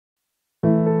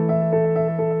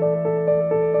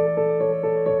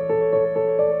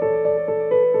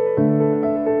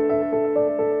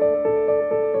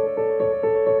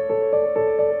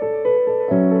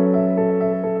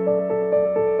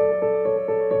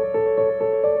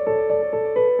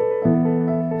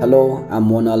Hello, I'm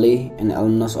Monali, an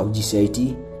alumnus of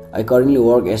GCIT. I currently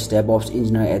work as DevOps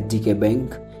engineer at DK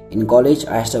Bank. In college,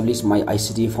 I established my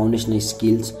ICT foundational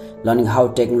skills, learning how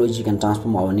technology can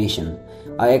transform our nation.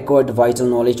 I acquired vital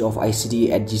knowledge of ICT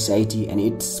at GCIT and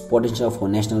its potential for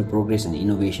national progress and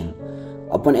innovation.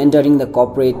 Upon entering the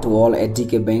corporate world at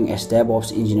DK Bank as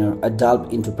DevOps engineer, I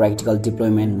delved into practical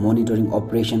deployment, monitoring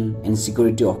operation, and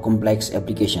security of complex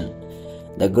applications.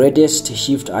 The greatest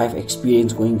shift I have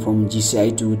experienced going from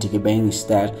GCI to DK Bank is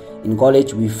that in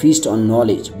college we feast on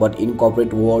knowledge, but in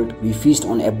corporate world we feast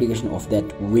on application of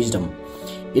that wisdom.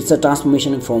 It's a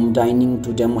transformation from dining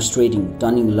to demonstrating,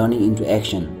 turning learning into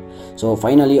action. So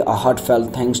finally, a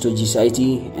heartfelt thanks to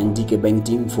GCIT and DK Bank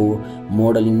team for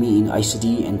modeling me in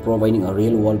ICT and providing a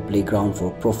real-world playground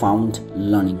for profound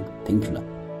learning. Thank you.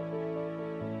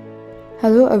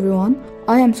 Hello everyone,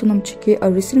 I am Sonam Chike, a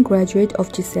recent graduate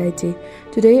of GCIT.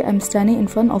 Today I am standing in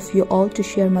front of you all to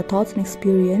share my thoughts and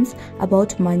experience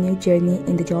about my new journey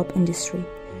in the job industry.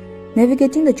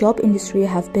 Navigating the job industry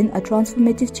has been a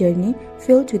transformative journey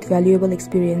filled with valuable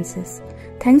experiences.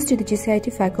 Thanks to the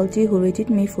GCIT faculty who rated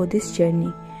me for this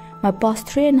journey. My past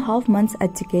 3.5 months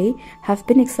at DK have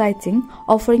been exciting,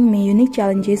 offering me unique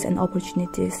challenges and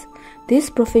opportunities. This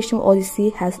professional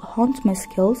odyssey has honed my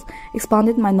skills,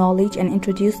 expanded my knowledge, and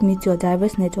introduced me to a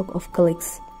diverse network of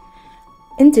colleagues.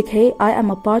 In DK, I am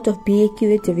a part of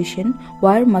BA/QA division,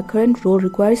 where my current role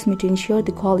requires me to ensure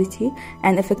the quality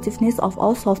and effectiveness of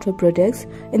all software products,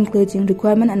 including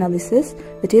requirement analysis,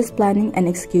 that is planning and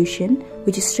execution,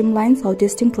 which streamlines our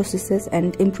testing processes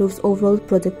and improves overall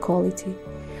product quality.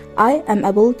 I am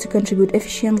able to contribute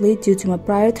efficiently due to my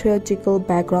prior theoretical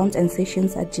background and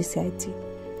sessions at GCIT.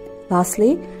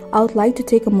 Lastly, I would like to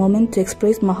take a moment to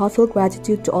express my heartfelt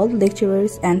gratitude to all the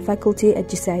lecturers and faculty at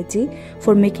GCIT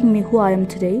for making me who I am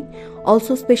today.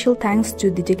 Also, special thanks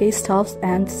to the DK staffs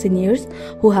and seniors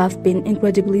who have been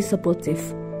incredibly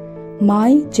supportive.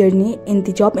 My journey in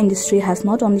the job industry has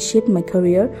not only shaped my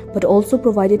career, but also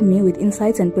provided me with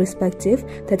insights and perspective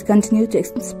that continue to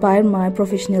inspire my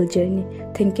professional journey.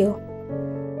 Thank you.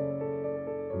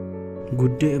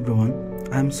 Good day everyone,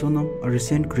 I am Sonam, a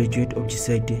recent graduate of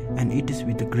GCIT, and it is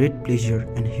with a great pleasure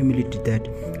and humility that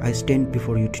I stand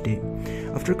before you today.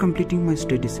 After completing my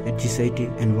studies at GCIT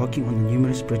and working on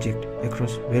numerous projects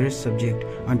across various subjects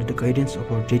under the guidance of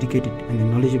our dedicated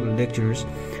and knowledgeable lecturers,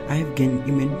 I have gained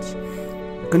immense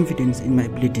confidence in my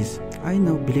abilities. I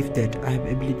now believe that I have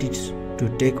abilities to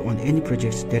take on any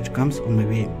projects that comes on my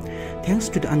way. Thanks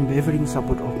to the unwavering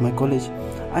support of my college,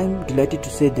 I am delighted to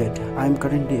say that I am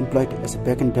currently employed as a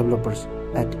backend developer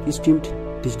at esteemed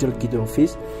Digital Kid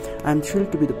Office. I am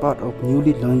thrilled to be the part of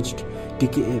newly launched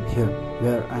DK app here,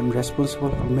 where I am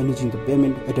responsible for managing the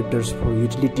payment adapters for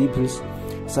utility bills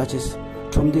such as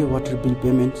Thomde water bill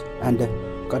payments and the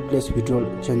cardless withdrawal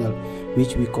channel,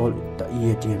 which we call the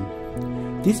eATM.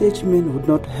 This achievement would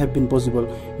not have been possible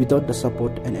without the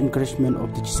support and encouragement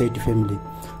of the GCIT family.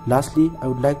 Lastly, I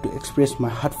would like to express my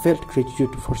heartfelt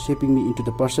gratitude for shaping me into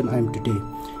the person I am today.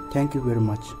 Thank you very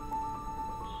much.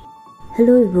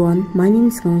 Hello everyone, my name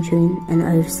is Kauncharin and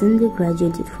I recently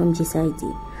graduated from GCIT.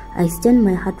 I extend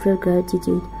my heartfelt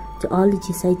gratitude to all the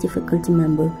GCIT faculty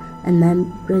members and my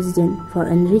president for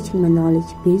enriching my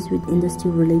knowledage based with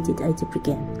industry-related IT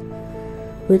program.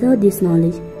 Without this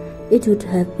knowledge, it would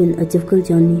have been a difficult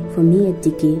journey for me at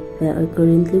DK, where I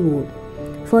currently work.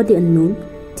 For the unknown,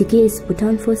 DK is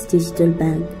Bhutan's first digital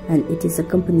bank, and it is a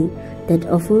company that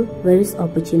offers various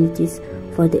opportunities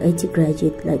for the IT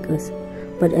graduate like us.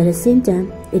 But at the same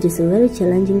time, it is a very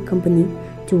challenging company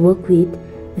to work with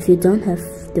if you don't have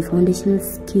the foundational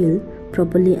skill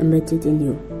properly embedded in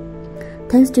you.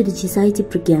 Thanks to the GCIT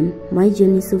program, my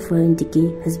journey so far in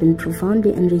DK has been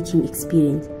profoundly enriching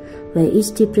experience, where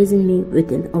each day presents me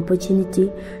with an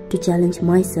opportunity to challenge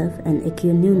myself and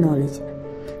acquire new knowledge.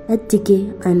 At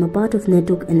DK, I am a part of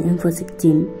Network and InfoSec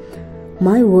team.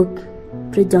 My work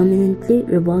predominantly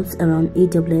revolves around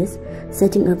AWS,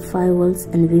 setting up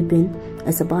firewalls and VPN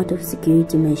as a part of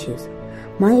security measures.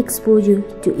 My exposure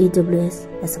to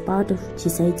AWS as a part of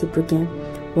GCIT program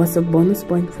was a bonus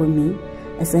point for me,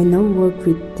 as I now work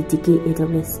with the DK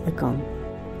AWS account.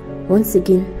 Once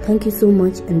again, thank you so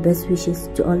much and best wishes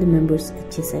to all the members at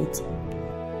GCIT.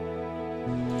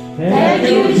 Thank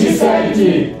you,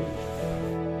 GCIT!